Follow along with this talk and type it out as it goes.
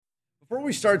Before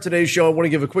we start today's show, I want to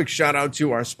give a quick shout out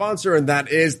to our sponsor, and that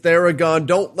is Theragun.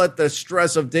 Don't let the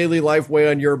stress of daily life weigh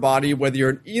on your body, whether you're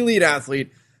an elite athlete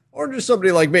or just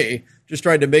somebody like me, just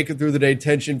trying to make it through the day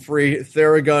tension-free.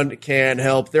 Theragun can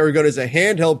help. Theragun is a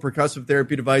handheld percussive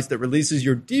therapy device that releases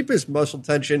your deepest muscle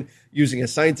tension using a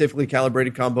scientifically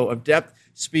calibrated combo of depth,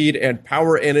 speed, and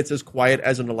power, and it's as quiet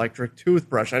as an electric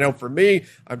toothbrush. I know for me,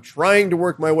 I'm trying to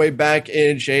work my way back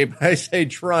in shape. I say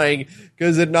trying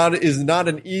because it is not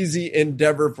an easy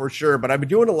endeavor for sure, but I've been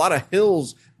doing a lot of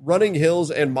running hills,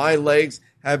 and my legs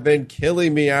have been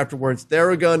killing me afterwards.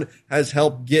 Theragun has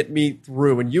helped get me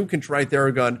through, and you can try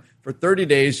Theragun for 30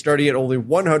 days starting at only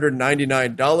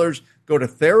 $199. Go to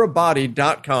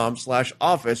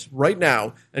therabody.com/office right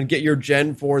now and get your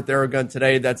Gen 4 Theragun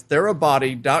today. That's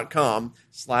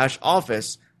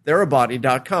therabody.com/office,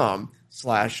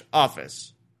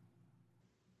 therabody.com/office.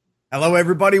 Hello,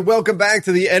 everybody. Welcome back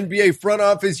to the NBA Front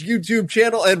Office YouTube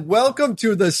channel, and welcome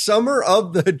to the summer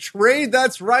of the trade.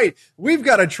 That's right. We've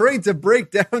got a trade to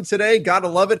break down today. Gotta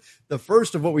love it. The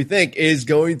first of what we think is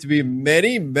going to be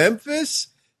Memphis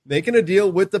making a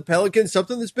deal with the Pelicans,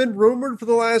 something that's been rumored for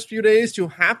the last few days to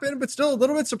happen, but still a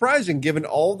little bit surprising given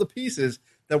all the pieces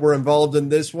that were involved in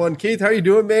this one. Keith, how you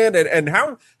doing, man? And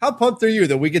how pumped are you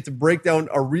that we get to break down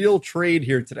a real trade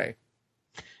here today?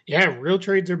 Yeah, real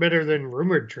trades are better than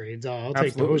rumored trades. I'll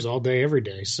take those all day, every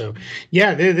day. So,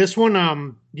 yeah, this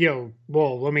one,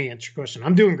 well, let me answer your question.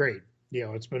 I'm doing great.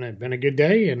 It's been a good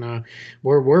day, and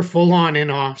we're full on in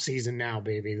off season now,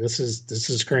 baby. This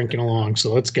is cranking along.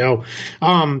 So let's go.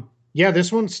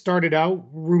 This one started out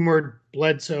rumored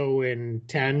Bledsoe in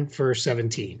 10 for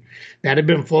 17. That had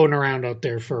been floating around out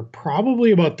there for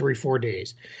probably about 3-4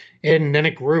 days, and then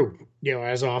it grew.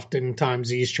 As oftentimes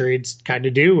these trades kind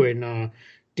of do, and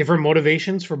different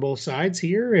motivations for both sides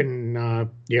here. And,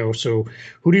 so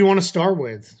who do you want to start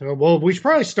with? Well, we should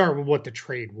probably start with what the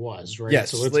trade was, right?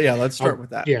 Yes. So let's start with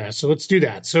that. Yeah. So let's do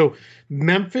that. So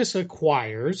Memphis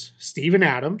acquires Steven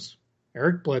Adams,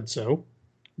 Eric Bledsoe,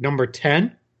 number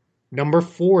 10, number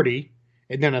 40,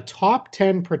 and then a top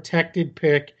 10 protected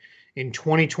pick in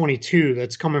 2022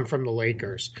 that's coming from the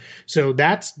Lakers. So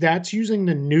that's using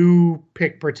the new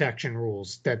pick protection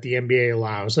rules that the NBA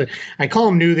allows. I call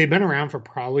them new. They've been around for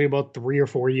probably about 3 or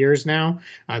 4 years now.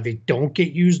 They don't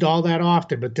get used all that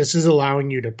often, but this is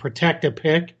allowing you to protect a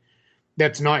pick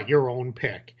that's not your own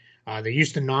pick. They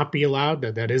used to not be allowed.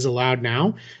 That is allowed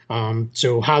now.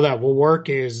 So how that will work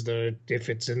is if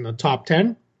it's in the top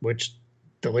 10, which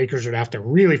the Lakers would have to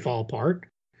really fall apart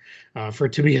for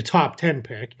it to be a top 10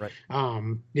 pick. Right.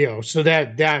 So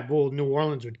that New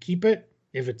Orleans would keep it.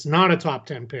 If it's not a top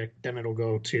 10 pick, then it'll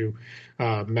go to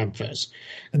Memphis.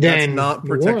 That's not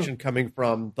protection coming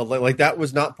from that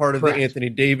was not part of the Anthony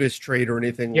Davis trade or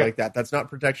anything like that. That's not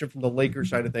protection from the Lakers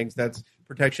side of things. That's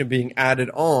protection being added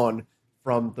on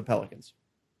from the Pelicans.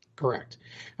 Correct.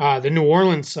 The New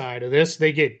Orleans side of this,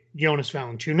 they get Jonas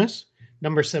Valanciunas,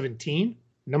 number 17.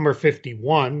 Number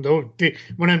 51, though,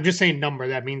 when I'm just saying number,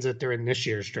 that means that they're in this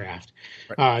year's draft,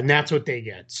 right. And that's what they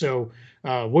get. So,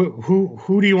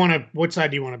 who do you want to? What side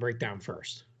do you want to break down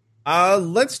first?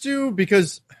 Let's do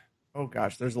because, oh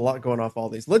gosh, there's a lot going off all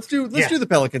these. Let's do the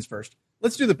Pelicans first.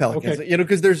 Let's do the Pelicans. Okay.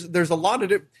 Because there's a lot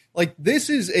of it. Like this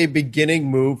is a beginning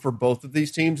move for both of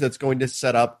these teams that's going to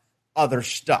set up other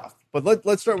stuff. But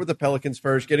let's start with the Pelicans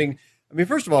first.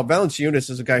 First of all, Valanciunas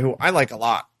is a guy who I like a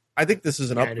lot. I think this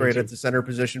is an upgrade at the center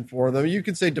position for them. You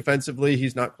can say defensively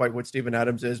he's not quite what Steven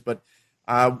Adams is, but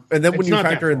and then when you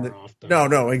factor in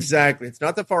exactly, it's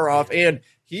not that far off, and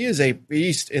he is a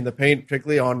beast in the paint,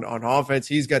 particularly on offense.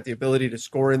 He's got the ability to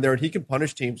score in there, and he can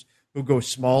punish teams who go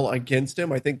small against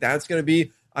him. I think that's going to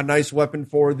be a nice weapon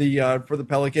for the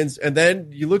Pelicans. And then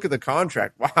you look at the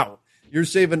contract. Wow, you're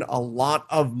saving a lot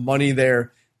of money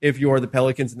there if you are the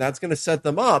Pelicans, and that's going to set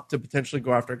them up to potentially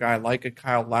go after a guy like a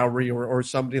Kyle Lowry or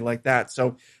somebody like that.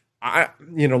 So,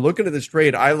 looking at this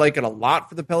trade, I like it a lot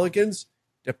for the Pelicans,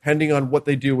 depending on what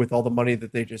they do with all the money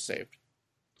that they just saved.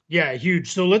 Yeah, huge.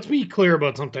 So let's be clear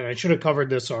about something. I should have covered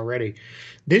this already.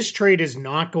 This trade is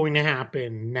not going to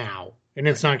happen now, and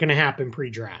it's not going to happen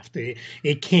pre-draft.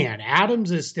 It can't.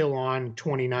 Adams is still on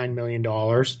 $29 million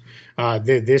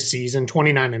this season,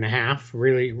 29.5,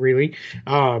 really.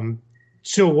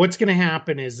 So what's going to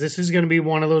happen is this is going to be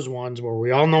one of those ones where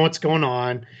we all know what's going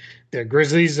on. The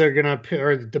Grizzlies are going to,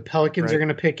 or the Pelicans are going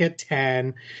to pick at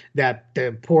 10. That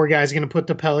the poor guy's going to put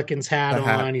the Pelicans hat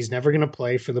on. He's never going to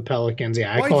play for the Pelicans.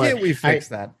 Yeah, Why can't we fix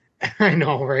that? I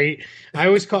know, right? I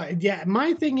always call it. Yeah,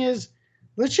 my thing is,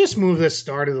 let's just move the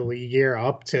start of the league year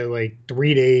up to like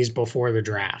 3 days before the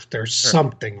draft or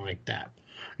something like that.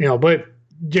 But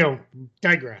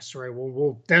digress, right?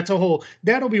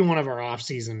 That'll be one of our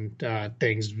off-season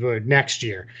things next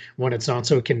year when it's not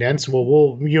so condensed.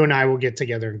 You and I will get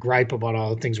together and gripe about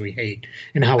all the things we hate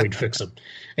and how we'd fix them,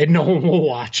 and no one will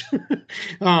watch.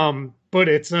 But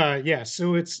it's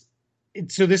so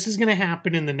this is going to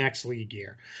happen in the next league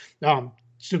year.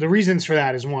 So the reasons for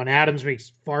that is, one, Adams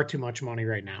makes far too much money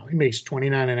right now. He makes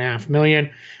 $29.5 million.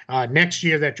 Next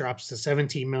year that drops to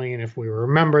 $17 million. If we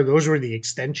remember, those were the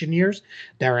extension years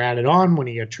that were added on when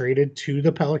he got traded to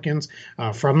the Pelicans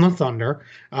from the Thunder.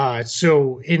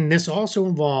 And this also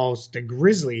involves the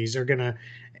Grizzlies are going to.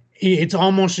 It's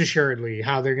almost assuredly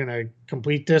how they're going to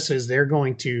complete this is they're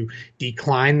going to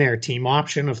decline their team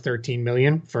option of $13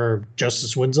 million for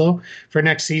Justice Winslow for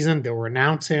next season. They'll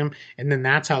renounce him, and then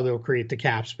that's how they'll create the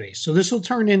cap space. So this will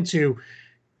turn into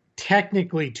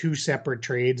technically two separate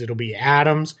trades. It'll be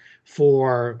Adams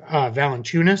for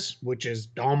Valanciunas, which is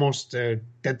almost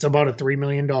that's about a $3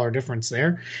 million difference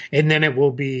there, and then it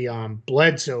will be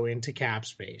Bledsoe into cap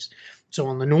space. So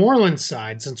on the New Orleans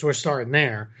side, since we're starting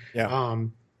there,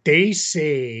 they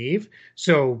save,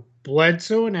 so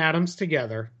Bledsoe and Adams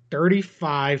together,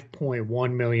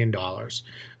 $35.1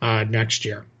 million next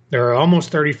year. They're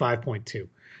almost 35.2.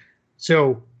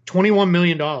 So $21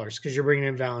 million because you're bringing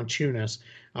in Valanciunas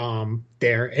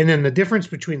there. And then the difference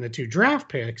between the two draft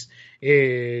picks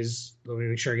is, let me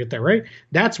make sure I get that right,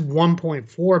 that's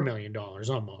 $1.4 million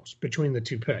almost between the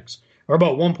two picks, or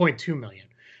about $1.2 million.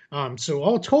 So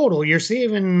all total, you're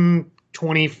saving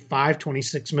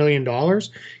 $26 million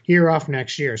here off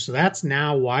next year. So that's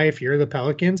now why, if you're the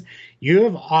Pelicans, you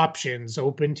have options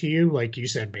open to you. Like you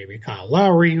said, maybe Kyle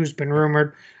Lowry, who's been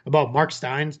rumored about. Mark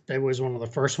Stein, that was one of the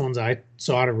first ones I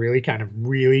saw to really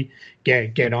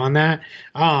get on that.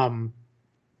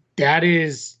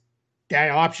 That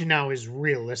option now is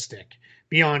realistic,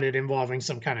 beyond it involving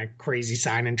some kind of crazy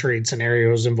sign and trade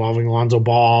scenarios involving Lonzo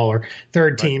Ball or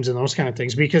third teams and those kind of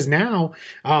things. Because now,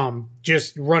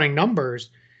 just running numbers,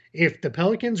 if the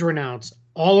Pelicans renounce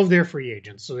all of their free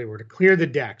agents, so they were to clear the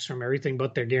decks from everything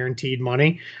but their guaranteed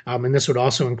money, and this would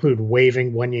also include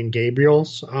waiving Wenyen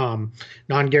Gabriel's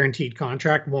non-guaranteed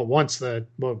contract. Well, what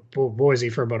was he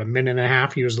for about a minute and a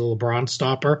half? He was the LeBron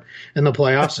stopper in the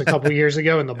playoffs a couple years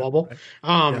ago in the bubble.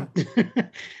 Right,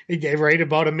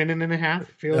 about a minute and a half.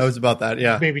 Feels that was about that,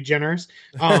 yeah. Maybe generous.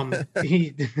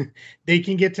 They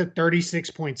can get to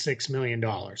 $36.6 million.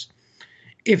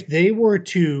 If they were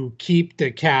to keep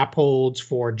the cap holds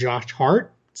for Josh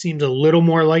Hart, seems a little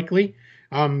more likely,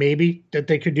 maybe, that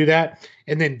they could do that.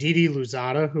 And then Didi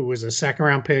Louzada, who was a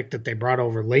second-round pick that they brought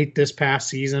over late this past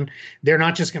season, they're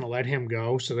not just going to let him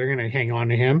go, so they're going to hang on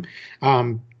to him.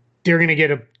 They're going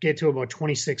to get to about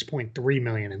 $26.3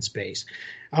 million in space.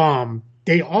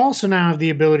 They also now have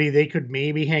the ability, they could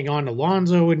maybe hang on to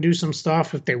Lonzo and do some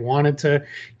stuff if they wanted to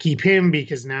keep him,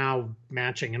 because now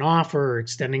matching an offer or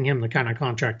extending him the kind of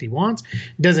contract he wants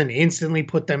doesn't instantly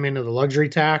put them into the luxury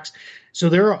tax. So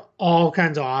there are all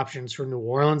kinds of options for New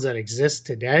Orleans that exist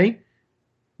today.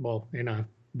 Well, in a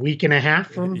week and a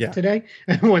half from today,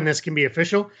 when this can be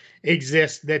official,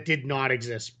 exist that did not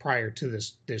exist prior to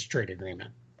this trade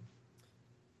agreement.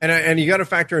 And you got to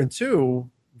factor in too,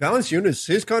 Valanciunas,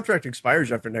 his contract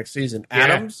expires after next season.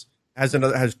 Adams has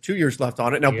 2 years left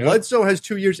on it. Now Bledsoe has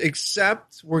 2 years,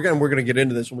 except we're gonna get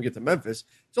into this when we get to Memphis.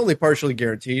 It's only partially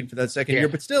guaranteed for that second year,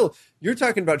 but still, you're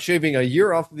talking about shaving a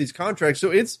year off of these contracts. So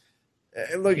it's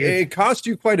it cost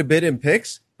you quite a bit in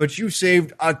picks, but you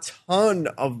saved a ton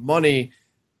of money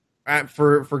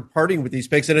for parting with these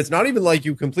picks. And it's not even like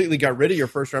you completely got rid of your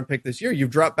first round pick this year. You've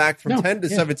dropped back from 10 to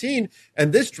 17,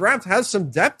 and this draft has some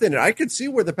depth in it. I could see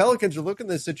where the Pelicans are looking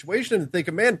at this situation and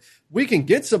thinking, man, we can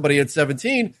get somebody at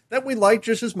 17 that we like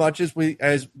just as much as we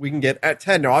can get at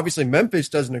 10. Now, obviously, Memphis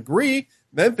doesn't agree.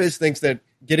 Memphis thinks that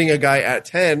getting a guy at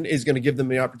 10 is going to give them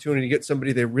the opportunity to get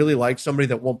somebody they really like, somebody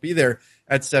that won't be there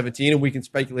at 17, and we can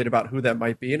speculate about who that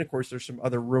might be. And, of course, there's some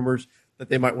other rumors that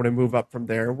they might want to move up from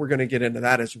there. We're going to get into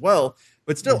that as well.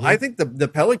 But still, I think the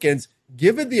Pelicans,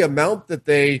 given the amount that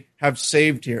they have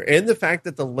saved here and the fact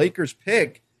that the Lakers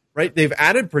pick, right, they've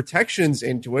added protections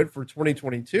into it for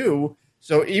 2022.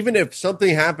 So even if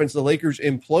something happens, the Lakers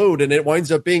implode and it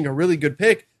winds up being a really good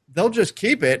pick, they'll just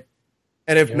keep it.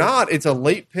 And if not, it's a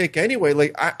late pick anyway.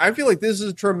 Like I feel like this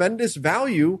is a tremendous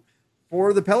value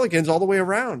for the Pelicans all the way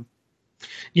around.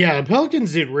 Yeah, the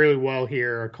Pelicans did really well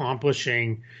here,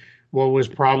 accomplishing what was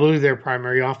probably their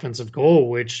primary offensive goal,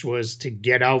 which was to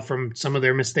get out from some of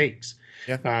their mistakes.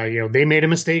 Yeah. They made a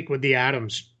mistake with the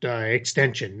Adams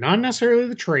extension, not necessarily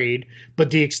the trade,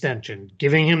 but the extension,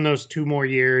 giving him those 2 more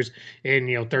years and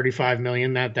 $35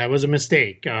 million. That was a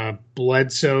mistake.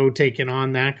 Bledsoe taking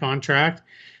on that contract,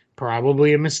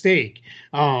 probably a mistake.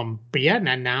 But yeah,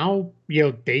 now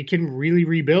they can really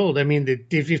rebuild. I mean,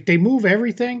 if they move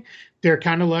everything, they're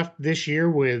kind of left this year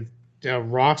with a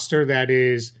roster that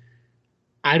is,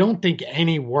 I don't think,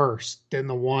 any worse than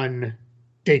the one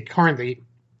they currently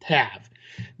have.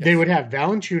 Yes. They would have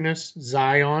Valanciunas,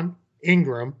 Zion,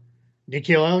 Ingram,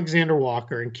 Nickeil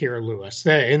Alexander-Walker, and Kira Lewis,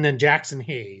 and then Jackson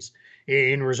Hayes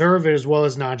in reserve, as well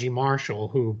as Najee Marshall,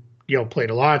 who played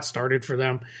a lot, started for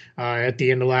them at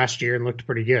the end of last year and looked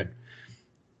pretty good.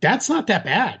 That's not that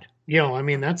bad. I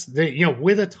mean, that's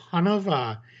with a ton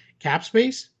of cap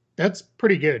space, that's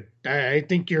pretty good. I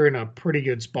think you're in a pretty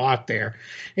good spot there.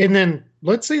 And then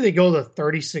let's say they go the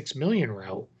 $36 million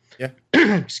route. Yeah.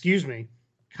 Excuse me.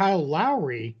 Kyle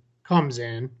Lowry comes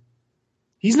in.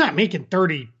 He's not making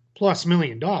 $30+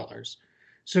 million.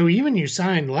 So even you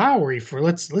sign Lowry for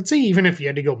let's say even if you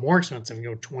had to go more expensive and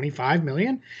go $25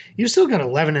 million, you still got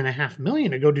 $11.5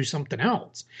 million to go do something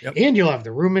else. Yep. And you'll have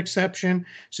the room exception.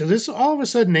 So this all of a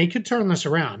sudden they could turn this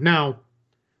around. Now,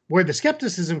 where the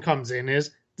skepticism comes in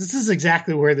is this is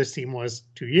exactly where this team was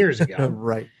 2 years ago.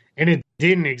 Right. And it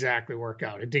didn't exactly work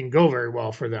out. It didn't go very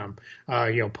well for them,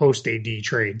 post AD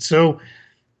trade. So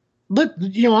I'm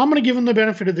going to give him the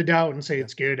benefit of the doubt and say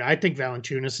it's good. I think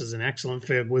Valanciunas is an excellent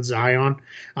fit with Zion,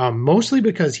 mostly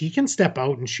because he can step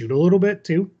out and shoot a little bit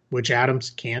too, which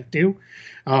Adams can't do.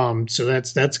 So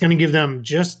that's going to give them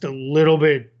just a little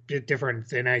bit different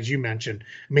than, as you mentioned.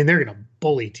 I mean, they're going to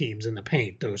bully teams in the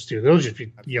paint. Those two, they'll just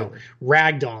be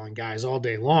ragdolling guys all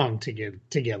day long to get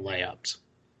layups.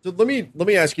 So let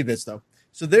me ask you this though.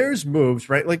 So there's moves,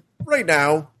 right? Like right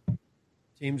now,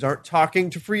 teams aren't talking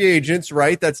to free agents,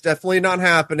 right? That's definitely not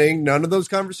happening. None of those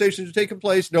conversations are taking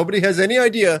place. Nobody has any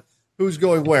idea who's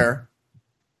going where.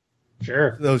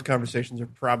 Sure. Those conversations are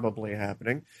probably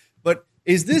happening. But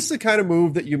is this the kind of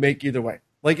move that you make either way?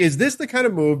 Like, is this the kind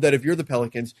of move that if you're the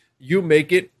Pelicans, you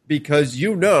make it because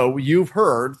you've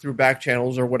heard through back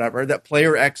channels or whatever that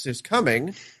player X is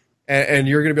coming and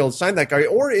you're going to be able to sign that guy?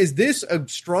 Or is this a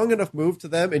strong enough move to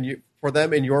them and for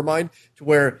them in your mind to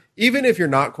where even if you're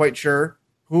not quite sure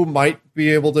who might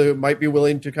be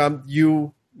willing to come,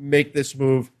 you make this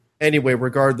move anyway,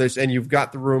 regardless, and you've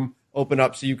got the room open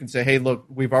up so you can say, hey, look,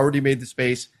 we've already made the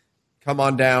space, come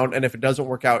on down, and if it doesn't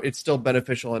work out, it's still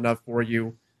beneficial enough for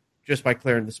you just by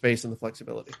clearing the space and the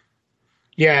flexibility?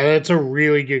 Yeah, that's a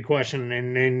really good question,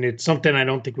 and it's something I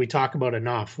don't think we talk about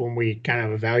enough when we kind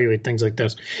of evaluate things like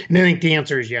this. And I think the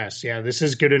answer is yes. Yeah, this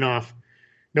is good enough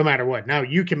no matter what. Now,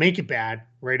 you can make it bad,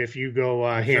 right, if you go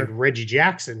hand Reggie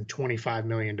Jackson $25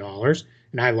 million,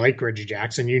 and I like Reggie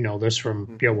Jackson. You know this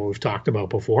from what we've talked about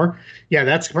before. Yeah,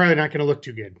 that's probably not going to look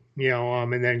too good,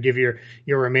 and then give your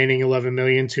remaining $11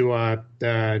 million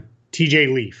to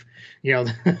TJ Leaf.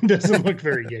 Doesn't look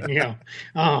very good,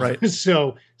 Right.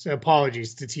 So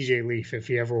apologies to TJ Leaf if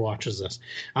he ever watches this.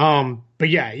 But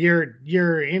yeah,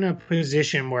 you're in a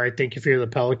position where I think if you're the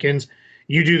Pelicans,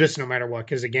 you do this no matter what,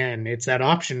 because again, it's that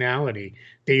optionality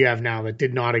that you have now that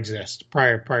did not exist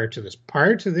prior to this.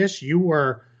 Prior to this, you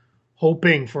were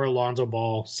hoping for Alonzo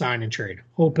Ball sign and trade,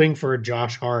 hoping for a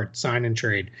Josh Hart sign and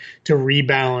trade to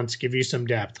rebalance, give you some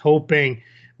depth, hoping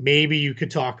maybe you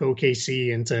could talk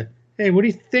OKC into, hey, what do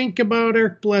you think about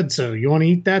Eric Bledsoe? You want to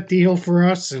eat that deal for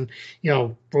us? And,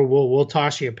 we'll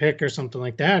toss you a pick or something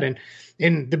like that.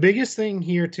 And the biggest thing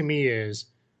here to me is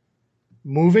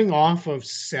moving off of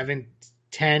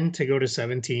 10 to go to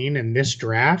 17 in this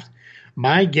draft.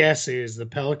 My guess is the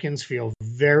Pelicans feel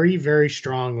very, very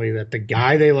strongly that the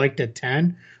guy they liked at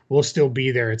 10 will still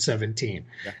be there at 17.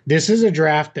 Yeah. This is a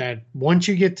draft that once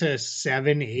you get to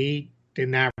 7, 8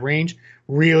 in that range,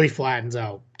 really flattens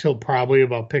out till probably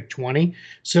about pick 20.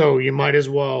 So you might as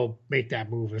well make that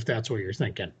move if that's what you're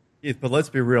thinking. But let's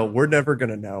be real. We're never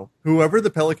going to know. Whoever the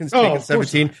Pelicans take at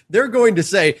 17, they're going to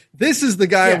say, this is the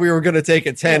guy we were going to take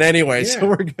at 10 anyway. Yeah. So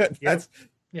we're good. That's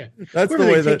the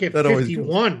way that always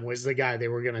 51 goes. Was the guy they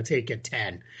were going to take at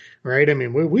 10, right? I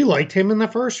mean, we liked him in the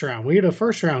first round. We had a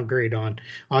first round grade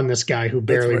on this guy who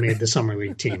barely made the summer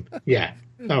league team. Yeah.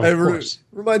 Oh, of course.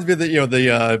 Reminds me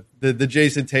that, the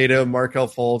Jason Tatum, Markelle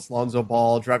Fultz, Lonzo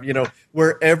Ball draft,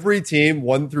 where every team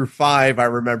 1 through 5, I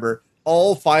remember,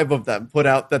 all 5 of them put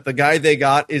out that the guy they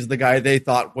got is the guy they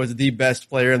thought was the best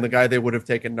player and the guy they would have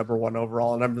taken number 1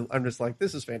 overall. And I'm just like,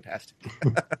 this is fantastic.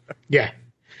 Yeah.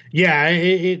 Yeah.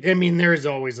 I mean, there's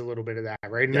always a little bit of that,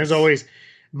 right? And there's always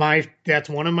that's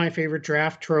one of my favorite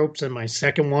draft tropes. And my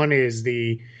second one is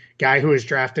the guy who was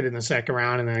drafted in the second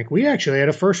round. And like, we actually had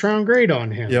a first round grade on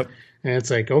him. Yep. And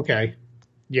it's like, okay,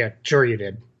 yeah, sure you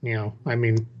did. I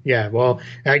mean, yeah, well,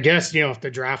 I guess, if the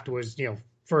draft was,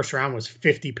 first round was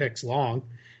 50 picks long,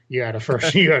 You had a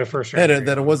first round.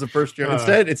 That it was a first year.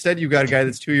 Instead, you got a guy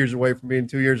that's 2 years away from being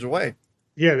 2 years away.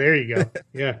 Yeah, there you go.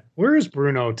 Yeah. Where is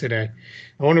Bruno today?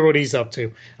 I wonder what he's up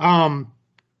to.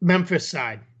 Memphis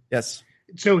side. Yes.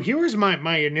 So here was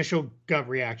my initial gut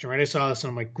reaction, right? I saw this and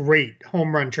I'm like, great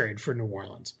home run trade for New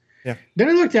Orleans. Yeah. Then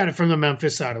I looked at it from the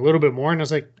Memphis side a little bit more and I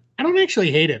was like, I don't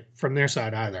actually hate it from their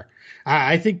side either.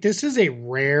 I think this is a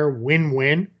rare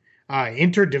win-win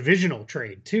interdivisional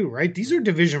trade too, right? These are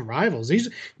division rivals. These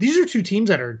are two teams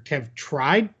that have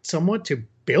tried somewhat to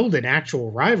build an actual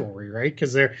rivalry, right?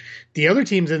 Because the other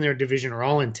teams in their division are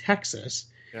all in Texas.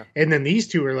 Yeah. And then these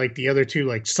two are like the other two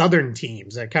like southern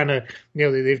teams that kind of,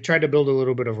 they've tried to build a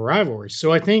little bit of a rivalry.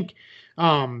 So I think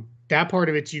that part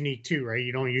of it's unique too, right?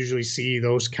 You don't usually see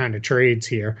those kind of trades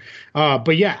here.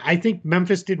 But yeah, I think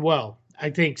Memphis did well. I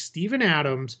think Steven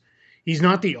Adams, he's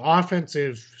not the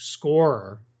offensive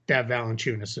scorer that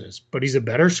Valanciunas is, but he's a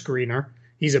better screener.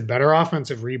 He's a better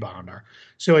offensive rebounder.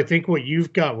 So I think what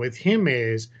you've got with him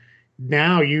is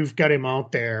now you've got him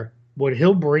out there. What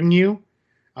he'll bring you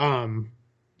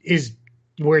is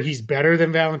where he's better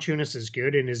than Valanciunas is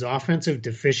good, and his offensive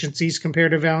deficiencies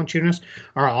compared to Valanciunas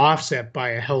are offset by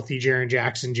a healthy Jaren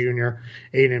Jackson Jr.,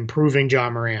 an improving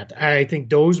John Morant. I think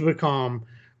those become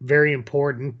very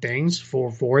important things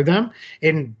for them.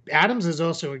 And Adams is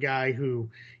also a guy who,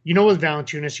 with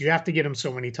Valanciunas, you have to get him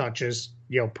so many touches,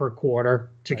 per quarter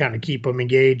to kind of keep him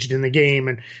engaged in the game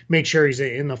and make sure he's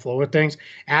in the flow of things.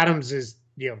 Adams is,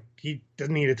 he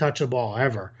doesn't need to touch the ball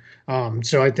ever.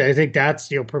 So I think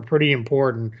that's, pretty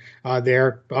important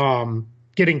there.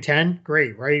 Getting 10,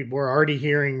 great, right? We're already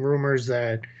hearing rumors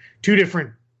that two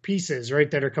different pieces, right,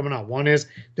 that are coming up. One is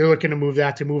they're looking to move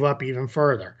up even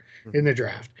further in the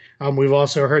draft. We've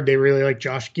also heard they really like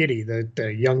Josh Giddey,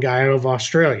 the young guy out of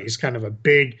Australia. He's kind of a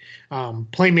big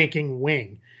playmaking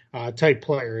wing type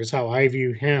player is how I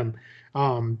view him.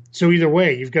 So either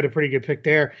way, you've got a pretty good pick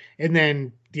there. And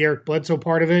then the Eric Bledsoe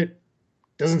part of it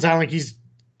doesn't sound like he's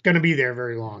going to be there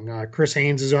very long. Chris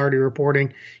Haynes is already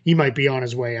reporting he might be on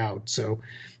his way out. So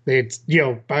it's,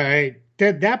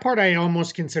 that part I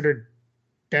almost considered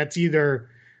that's either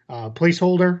a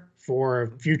placeholder for a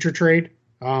future trade,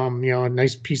 a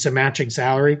nice piece of matching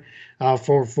salary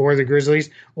for the Grizzlies,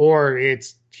 or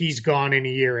he's gone in a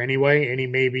year anyway, and he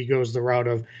maybe goes the route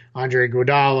of Andre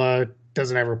Iguodala,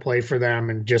 doesn't ever play for them,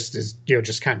 and just is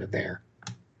just kind of there.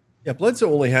 Yeah,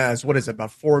 Bledsoe only has,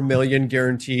 about $4 million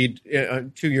guaranteed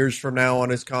 2 years from now on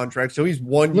his contract. So he's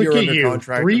 1 year under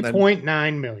contract.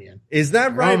 $3.9 million. Is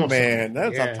that right, man?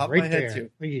 That's on top of my head too.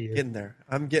 Getting there.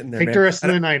 I'm getting there. Take the rest of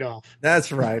the night off.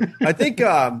 That's right. I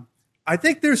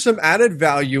think there's some added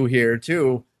value here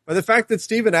too, by the fact that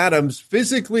Steven Adams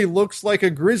physically looks like a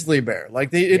grizzly bear.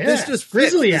 Like this just fits.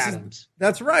 Grizzly Adams.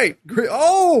 That's right.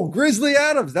 Grizzly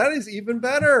Adams. That is even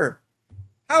better.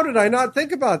 How did I not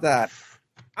think about that?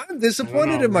 I'm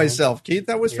disappointed in myself, Keith.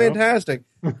 That was fantastic.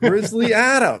 Grizzly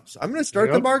Adams. I'm going to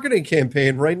start the marketing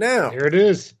campaign right now. There it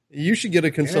is. You should get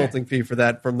a consulting fee for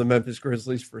that from the Memphis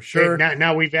Grizzlies for sure. Okay,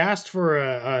 now we've asked for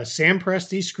a Sam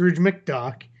Presti, Scrooge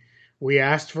McDuck. We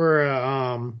asked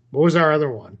for what was our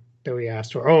other one that we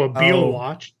asked for? Oh, a Beal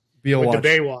watch. Beal watch. The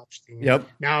Baywatch thing. Yep.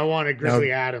 Now I want a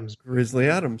Grizzly Adams. Grizzly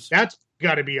Adams. That's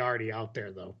got to be already out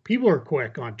there though. People are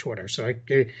quick on Twitter, so I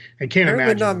can't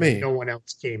imagine no one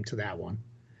else came to that one.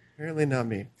 Apparently not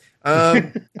me.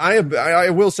 I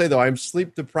will say, though, I'm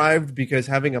sleep deprived because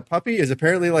having a puppy is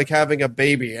apparently like having a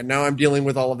baby. And now I'm dealing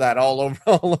with all of that all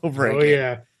over again.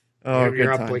 Yeah. Oh,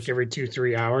 you're up like every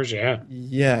 2-3 hours. Yeah.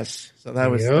 Yes. So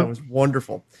that was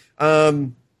wonderful.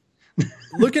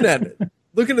 Looking at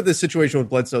the situation with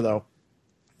Bledsoe, though,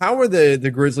 how are the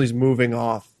Grizzlies moving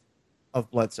off of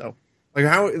Bledsoe?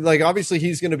 Obviously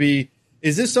he's going to be,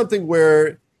 is this something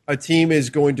where a team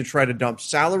is going to try to dump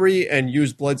salary and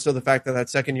use Bledsoe, the fact that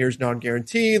second year is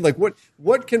non-guaranteed? Like,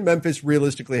 what can Memphis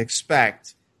realistically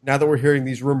expect now that we're hearing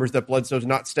these rumors that Bledsoe's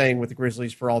not staying with the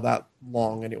Grizzlies for all that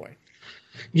long anyway?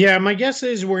 Yeah, my guess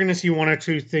is we're going to see one or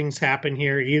two things happen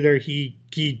here. Either he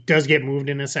does get moved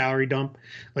in a salary dump,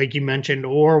 like you mentioned,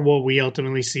 or what we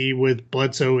ultimately see with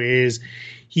Bledsoe is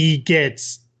he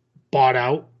gets bought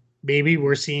out. Maybe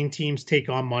we're seeing teams take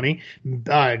on money.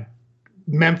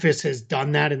 Memphis has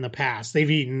done that in the past. They've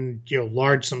eaten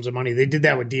large sums of money. They did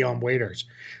that with Dion Waiters.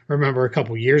 Remember a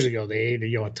couple years ago, they ate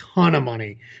a ton of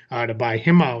money to buy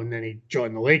him out, and then he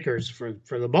joined the Lakers for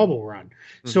the bubble run.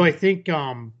 Mm-hmm. So I think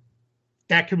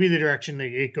that could be the direction that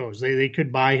it goes. They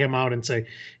could buy him out and say,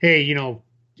 hey,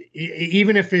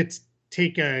 even if it's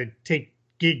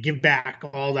give back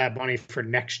all that money for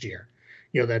next year,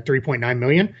 that $3.9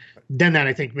 million, then that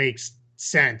I think makes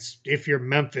sense if you're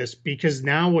Memphis, because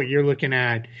now what you're looking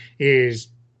at is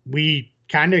we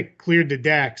kind of cleared the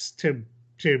decks to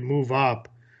move up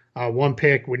one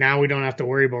pick. Now we don't have to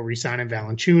worry about re-signing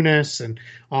Valanciunas and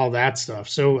all that stuff.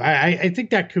 So I think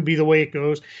that could be the way it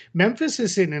goes. Memphis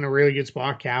is sitting in a really good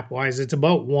spot cap-wise. It's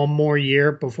about one more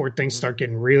year before things start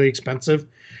getting really expensive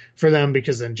for them,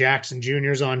 because then Jackson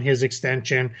Jr. is on his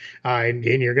extension, and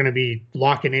you're going to be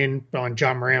locking in on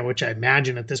John Morant, which I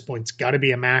imagine at this point it's got to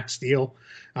be a max deal.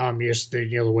 Just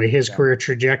the way his career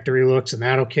trajectory looks, and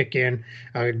that'll kick in,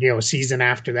 a season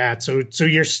after that. So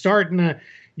you're starting to.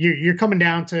 You're coming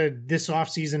down to this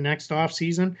offseason, next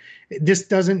offseason. This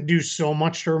doesn't do so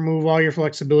much to remove all your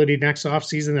flexibility next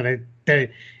offseason that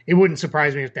it wouldn't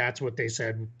surprise me if that's what they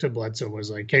said to Bledsoe,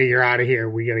 was like, hey, you're out of here.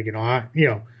 We got to get on,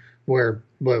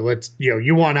 let's,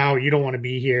 you want out. You don't want to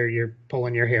be here. You're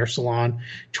pulling your hair salon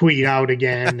tweet out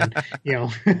again.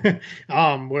 And,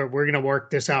 we're going to work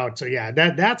this out. So yeah,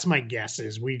 that's my guess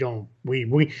is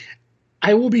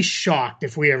I will be shocked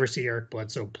if we ever see Eric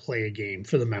Bledsoe play a game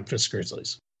for the Memphis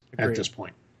Grizzlies at this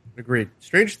point. Agreed.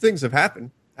 Strange things have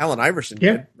happened. Allen Iverson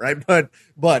did, right?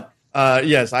 But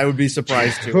yes, I would be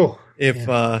surprised too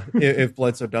if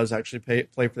Bledsoe does actually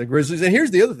play for the Grizzlies. And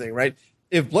here's the other thing, right?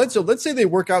 If Bledsoe, let's say they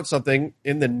work out something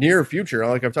in the near future,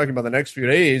 like I'm talking about the next few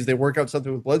days, they work out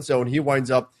something with Bledsoe and he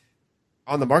winds up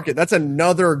on the market. That's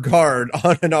another guard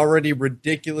on an already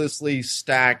ridiculously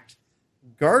stacked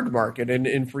guard market and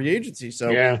in free agency.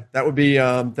 So that would be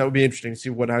interesting to see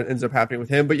what ends up happening with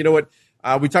him. But you know what?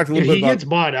 We talked a little bit about. He gets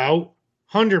bought out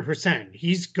 100%.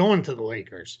 He's going to the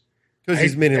Lakers because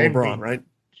he's mini LeBron, right?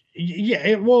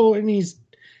 Yeah.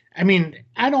 And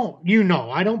I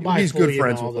don't buy. He's good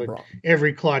friends with LeBron.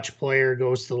 Every clutch player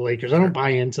goes to the Lakers. I don't buy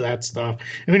into that stuff.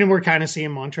 We're kind of seeing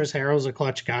Montrezl Harrell's a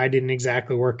clutch guy. Didn't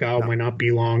exactly work out. Might not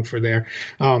be long for there.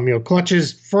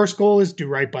 Clutch's first goal is do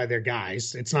right by their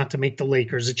guys. It's not to make the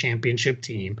Lakers a championship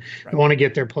team. Right. They want to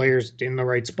get their players in the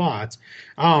right spots.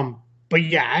 But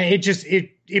yeah,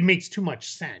 it makes too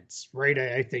much sense, right?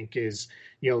 I think is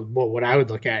what I would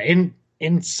look at.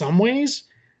 In some ways,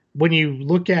 when you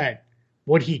look at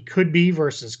what he could be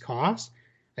versus cost,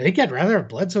 I think I'd rather have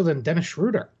Bledsoe than Dennis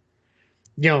Schroeder,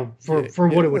 for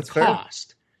what it would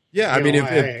cost. Yeah,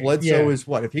 if Bledsoe is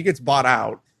if he gets bought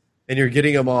out and you're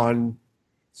getting him on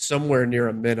somewhere near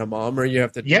a minimum, or you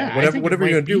have to whatever you're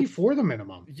going to do for the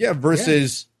minimum. Yeah,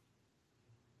 versus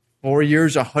 4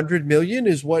 years, $100 million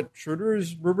is what Schroeder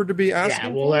is rumored to be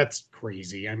asking. Yeah, well, that's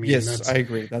crazy. Yes, I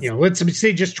agree. Let's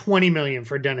say just $20 million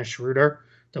for Dennis Schroeder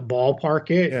to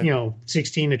ballpark it.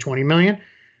 16 to 20 million.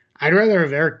 I'd rather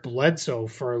have Eric Bledsoe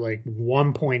for like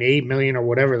 1.8 million or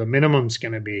whatever the minimum's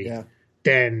going to be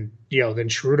than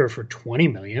Schroeder for 20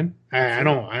 million. I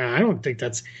don't think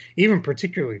that's even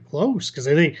particularly close, because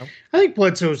I think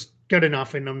Bledsoe's got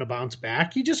enough in him to bounce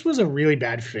back. He just was a really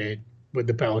bad fit with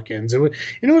the Pelicans. It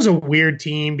was a weird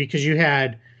team because you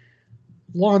had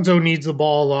Lonzo needs the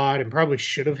ball a lot and probably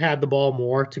should have had the ball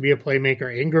more to be a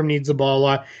playmaker. Ingram needs the ball a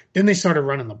lot. Then they started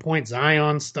running the point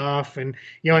Zion stuff, and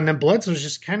and then Bledsoe's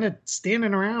just kind of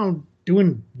standing around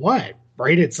doing what,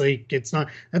 right? It's like that's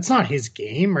not his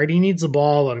game, right? He needs the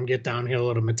ball, let him get downhill,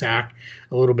 let him attack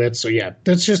a little bit. So yeah,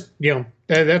 that's just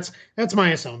that's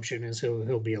my assumption is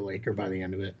he'll be a Laker by the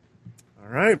end of it. All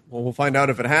right. Well, we'll find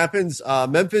out if it happens.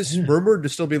 Memphis rumored to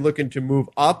still be looking to move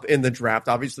up in the draft.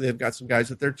 Obviously, they've got some guys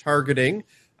that they're targeting,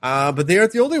 but they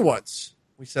aren't the only ones.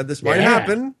 We said this might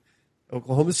happen.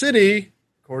 Oklahoma City,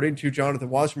 according to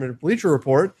Jonathan Wasserman of Bleacher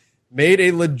Report, made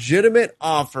a legitimate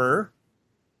offer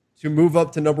to move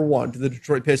up to number 1 to the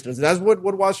Detroit Pistons. And that's what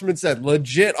Wasserman said,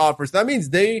 legit offers. That means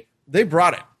they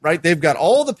brought it, right? They've got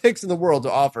all the picks in the world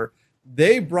to offer.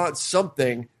 They brought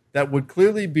something that would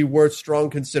clearly be worth strong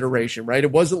consideration, right?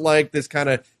 It wasn't like this kind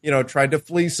of, tried to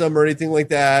fleece them or anything like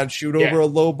that, shoot over a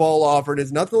low ball offer.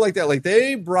 It's nothing like that. Like,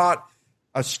 they brought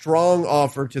a strong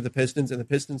offer to the Pistons, and the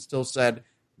Pistons still said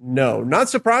no. Not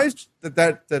surprised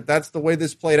that's the way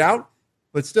this played out,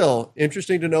 but still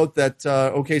interesting to note that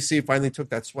OKC finally took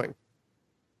that swing.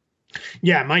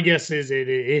 Yeah, my guess is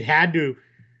it had to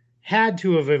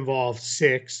have involved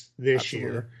 6 this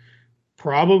year.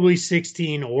 Probably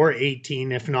 16 or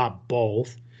 18, if not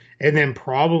both, and then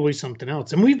probably something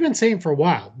else. And we've been saying for a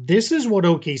while, this is what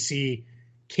OKC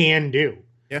can do.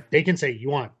 Yeah. They can say, you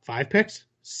want 5 picks,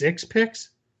 6 picks,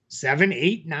 7,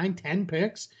 8, 9, 10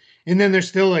 picks? And then they're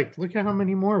still like, look at how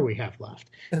many more we have left.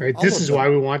 Right? This is why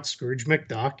we want Scrooge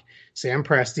McDuck, Sam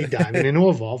Presti diving into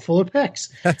a vault full of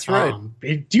picks. That's right.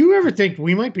 Do you ever think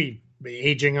we might be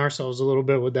aging ourselves a little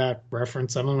bit with that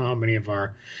reference? I don't know how many of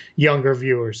our younger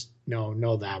viewers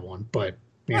know that one, but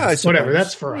whatever.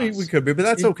 That's for us. We could be, but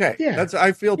that's okay. Yeah,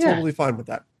 I feel totally fine with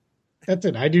that. That's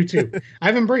it. I do too.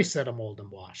 I've embraced that I'm old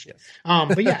and washed. Yes.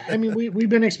 But yeah, I mean, we've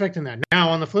been expecting that. Now,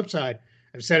 on the flip side,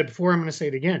 I've said it before. I'm going to say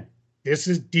it again. This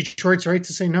is Detroit's right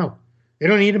to say no. They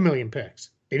don't need a million picks.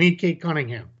 They need Kate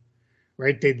Cunningham,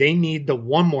 right? They need the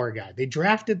one more guy. They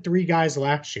drafted 3 guys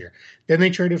last year. Then they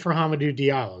traded for Hamidou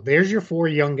Diallo. There's your 4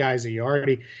 young guys that you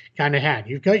already kind of had.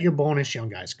 You've got your bonus young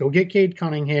guys. Go get Kate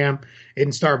Cunningham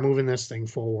and start moving this thing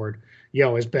forward,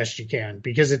 as best you can,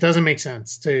 because it doesn't make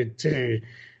sense to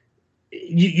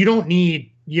you don't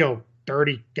need,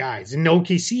 30 guys. And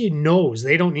OKC knows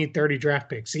they don't need 30 draft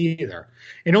picks either.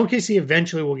 And OKC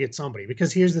eventually will get somebody,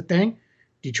 because here's the thing.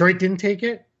 Detroit didn't take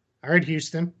it. All right,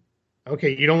 Houston.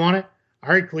 Okay, you don't want it? All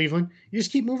right, Cleveland. You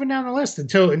just keep moving down the list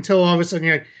until all of a sudden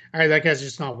you're like, all right, that guy's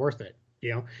just not worth it,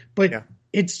 But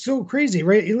It's so crazy,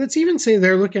 right? Let's even say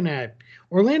they're looking at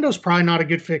Orlando's probably not a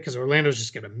good fit, because Orlando's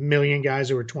just got a million guys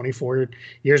who are 24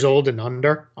 years old and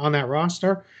under on that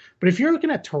roster. But if you're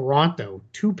looking at Toronto,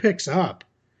 2 picks up,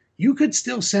 you could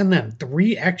still send them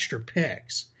 3 extra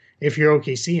picks if you're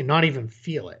OKC and not even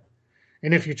feel it.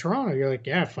 And if you're Toronto, you're like,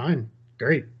 yeah, fine,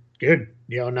 great, good.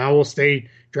 Now we'll stay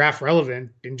draft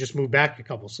relevant and just move back a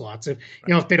couple slots if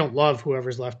they don't love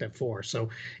whoever's left at 4. So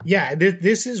yeah,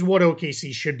 this is what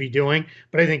OKC should be doing.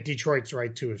 But I think Detroit's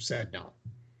right to have said no.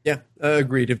 Yeah,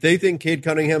 agreed. If they think Cade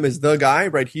Cunningham is the guy,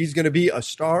 right, he's going to be a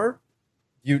star,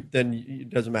 then it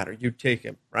doesn't matter. You take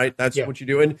him, right? That's what you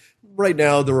do. And right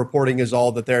now the reporting is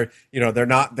all that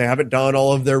they haven't done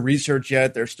all of their research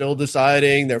yet. They're still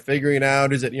deciding. They're figuring it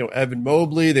out. Is it, Evan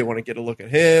Mobley? They want to get a look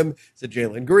at him. Is it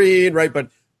Jalen Green? Right.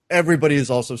 But everybody has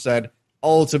also said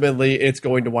ultimately it's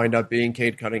going to wind up being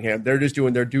Cade Cunningham. They're just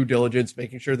doing their due diligence,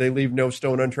 making sure they leave no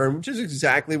stone unturned, which is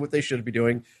exactly what they should be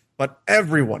doing. But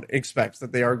everyone expects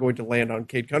that they are going to land on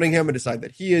Cade Cunningham and decide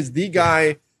that he is the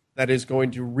guy that is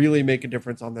going to really make a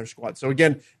difference on their squad. So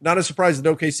again, not a surprise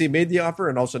that OKC made the offer,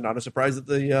 and also not a surprise that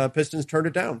the Pistons turned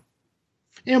it down.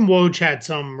 And Woj had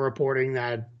some reporting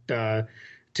that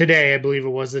today, I believe it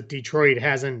was, that Detroit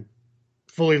hasn't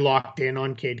fully locked in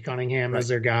on Cade Cunningham as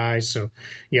their guy. So,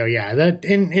 that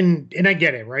and I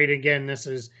get it, right? Again, this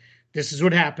is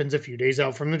what happens a few days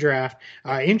out from the draft.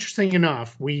 Interesting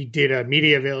enough, we did a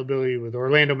media availability with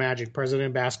Orlando Magic President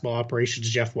of Basketball Operations,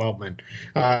 Jeff Weltman,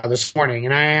 this morning.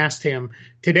 And I asked him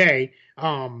today,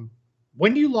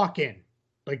 when do you lock in?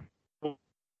 Like,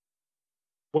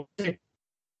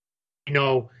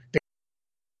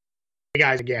 the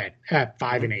guys again at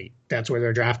 5 and 8. That's where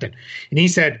they're drafted. And he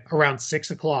said around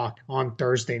 6:00 on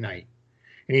Thursday night.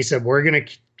 And he said,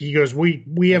 he goes,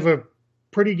 we have a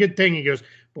pretty good thing. He goes,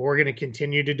 but we're going to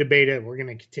continue to debate it. We're going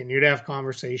to continue to have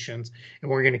conversations, and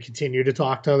we're going to continue to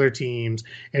talk to other teams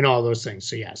and all those things.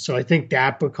 So, yeah, so I think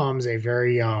that becomes a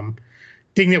very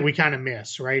thing that we kind of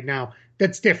miss right now.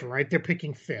 That's different, right? They're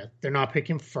picking 5th. They're not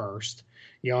picking 1st.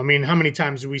 I mean, how many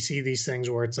times do we see these things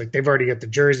where it's like they've already got the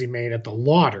jersey made at the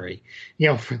lottery,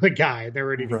 for the guy. They're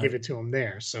ready to give it to him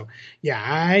there. So, yeah,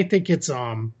 I think it's,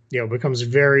 becomes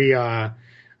very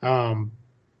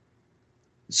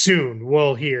soon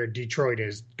we'll hear Detroit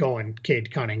is going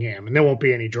Cade Cunningham, and there won't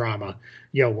be any drama,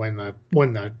 when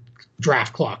the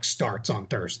draft clock starts on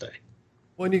Thursday.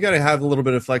 Well, and you got to have a little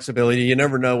bit of flexibility. You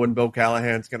never know when Bill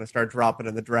Callahan's going to start dropping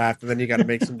in the draft, and then you got to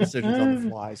make some decisions on the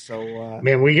fly. So,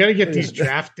 man, we got to get these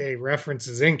draft day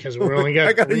references in, because we only got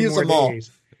I got to use them all. Days.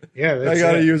 Yeah, I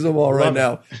got to use them all right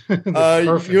now.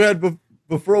 You had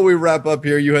before we wrap up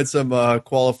here, you had some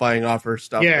qualifying offer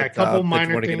stuff. Yeah, a couple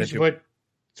minor things, but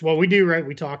it's what we do, right?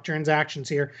 We talk transactions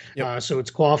here. Yep. So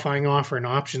it's qualifying offer and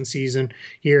option season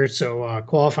here. So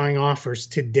qualifying offers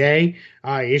today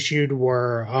issued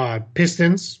were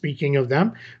Pistons, speaking of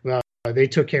them. They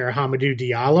took care of Hamidou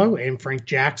Diallo and Frank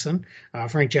Jackson.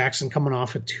 Frank Jackson coming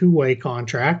off a 2-way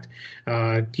contract.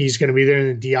 He's going to be there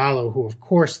in Diallo, who, of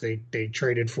course, they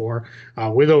traded for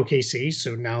with OKC.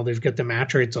 So now they've got the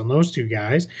match rates on those 2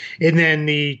 guys. And then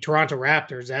the Toronto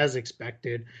Raptors, as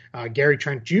expected, Gary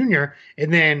Trent Jr.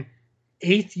 And then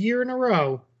 8th year in a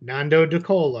row, Nando De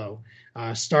Colo.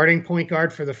 Starting point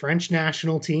guard for the French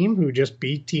national team, who just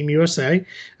beat Team USA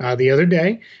the other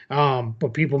day.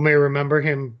 But people may remember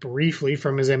him briefly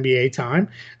from his NBA time.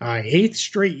 8th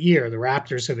straight year, the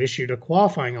Raptors have issued a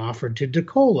qualifying offer to De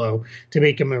Colo to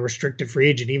make him a restricted free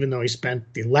agent, even though he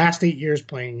spent the last 8 years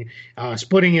playing,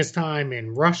 splitting his time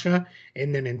in Russia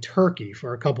and then in Turkey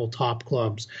for a couple top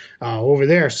clubs over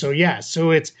there. So, yeah,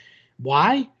 so it's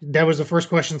why? That was the first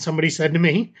question somebody said to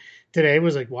me today,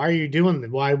 was like, why are you doing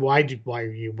that? Why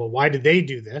did they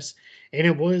do this? And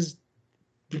it was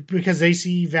because they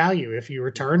see value. If he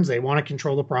returns, they want to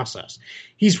control the process.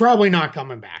 He's probably not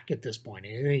coming back at this point.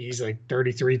 He's like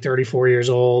 33, 34 years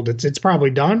old. It's probably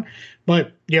done.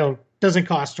 But, doesn't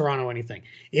cost Toronto anything.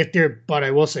 But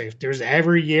I will say, if there's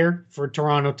every year for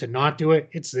Toronto to not do it,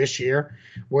 it's this year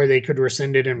where they could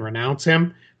rescind it and renounce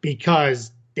him,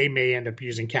 because they may end up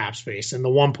using cap space, and the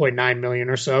 1.9 million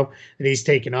or so that he's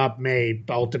taken up may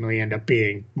ultimately end up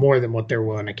being more than what they're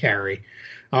willing to carry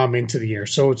into the year.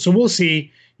 So we'll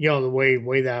see, the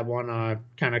way that one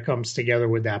kind of comes together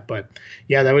with that. But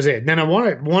yeah, that was it. And then I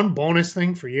wanted one bonus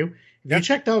thing for you. Have you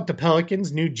checked out the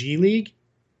Pelicans' new G League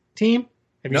team?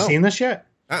 Have you seen this yet?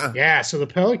 Yeah, so the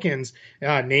Pelicans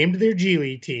named their G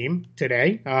League team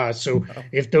today.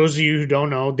 If those of you who don't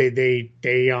know, they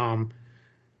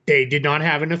did not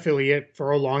have an affiliate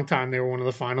for a long time. They were one of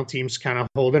the final teams kind of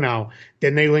holding out.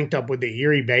 Then they linked up with the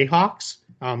Erie Bayhawks,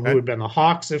 who had been the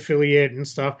Hawks affiliate and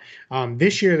stuff.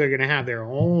 This year they're going to have their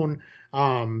own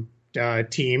team.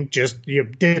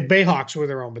 The Bayhawks were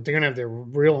their own, but they're going to have their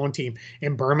real own team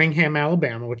in Birmingham,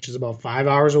 Alabama, which is about 5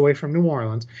 hours away from New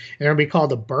Orleans. And they're going to be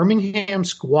called the Birmingham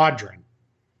Squadron,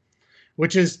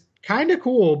 which is kind of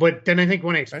cool. But then I think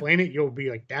when I explain it, you'll be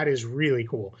like, that is really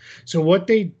cool. So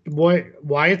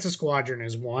why it's a squadron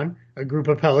is, one, a group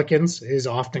of Pelicans is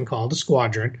often called a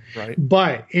squadron, right?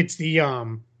 But it's the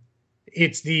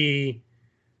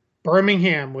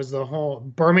Birmingham was the whole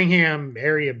Birmingham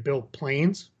area built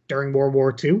planes during World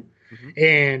War II,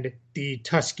 and the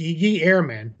Tuskegee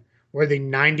Airmen were the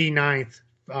 99th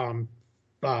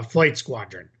Flight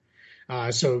Squadron.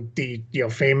 So the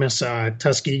famous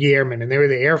Tuskegee Airmen, and they were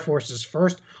the Air Force's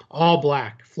first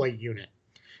all-black flight unit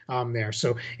there.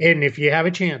 So, and if you have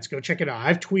a chance, go check it out.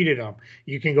 I've tweeted them.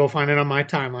 You can go find it on my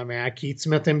timeline, at Keith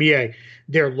Smith NBA.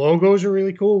 Their logos are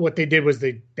really cool. What they did was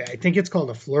I think it's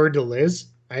called a fleur de lis.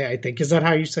 I think, is that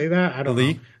how you say that? I don't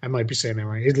know. I might be saying that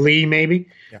right. It's Lee, maybe.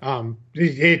 Yeah.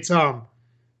 It's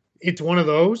one of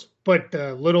those, but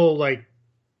the little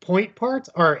point parts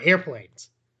are airplanes.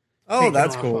 Oh,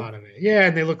 that's cool. Out of it. Yeah,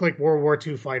 and they look like World War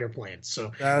II fighter planes.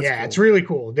 So that's cool. It's really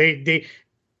cool.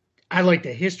 I like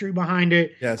the history behind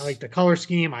it. Yes. I like the color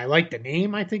scheme. I like the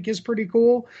name. I think is pretty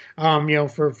cool.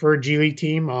 For a G League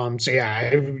team.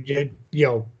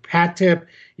 Hat tip.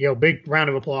 Big round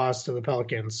of applause to the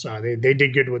Pelicans. They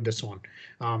did good with this one.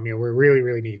 We're really,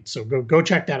 really neat. So go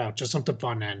check that out. Just something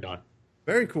fun to end on.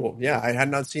 Very cool. Yeah, I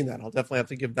had not seen that. I'll definitely have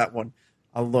to give that one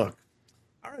a look.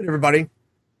 All right, everybody.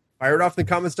 Fire it off in the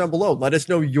comments down below. Let us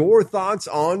know your thoughts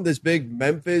on this big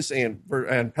Memphis and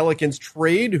Pelicans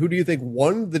trade. Who do you think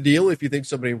won the deal? If you think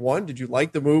somebody won, did you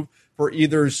like the move for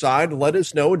either side? Let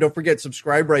us know. And don't forget,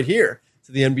 subscribe right here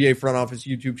to the NBA Front Office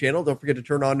YouTube channel. Don't forget to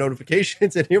turn on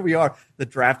notifications. And here we are. The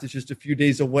draft is just a few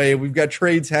days away. We've got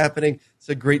trades happening. It's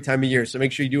a great time of year. So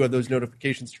make sure you do have those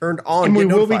notifications turned on. And we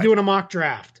will be doing a mock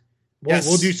draft. Yes.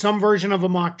 We'll do some version of a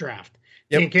mock draft.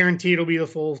 Can't guarantee it'll be the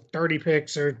full 30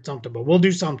 picks or something, but we'll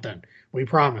do something. We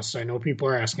promise. I know people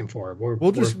are asking for it.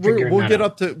 We'll get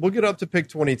up to pick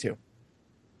 22.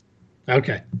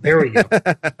 Okay, there we go.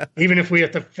 Even if we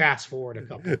have to fast forward a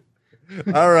couple.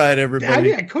 All right,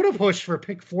 everybody. I could have pushed for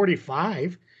pick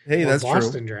 45. Hey, that's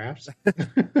Boston true. Drafts.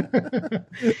 that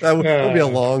would be a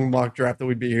long mock draft that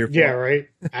we'd be here for. Yeah, right.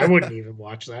 I wouldn't even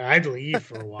watch that. I'd leave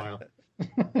for a while.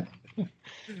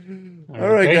 All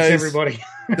right, thanks, guys. Everybody.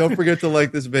 Don't forget to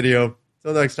like this video.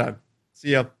 Till next time. See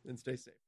ya and stay safe.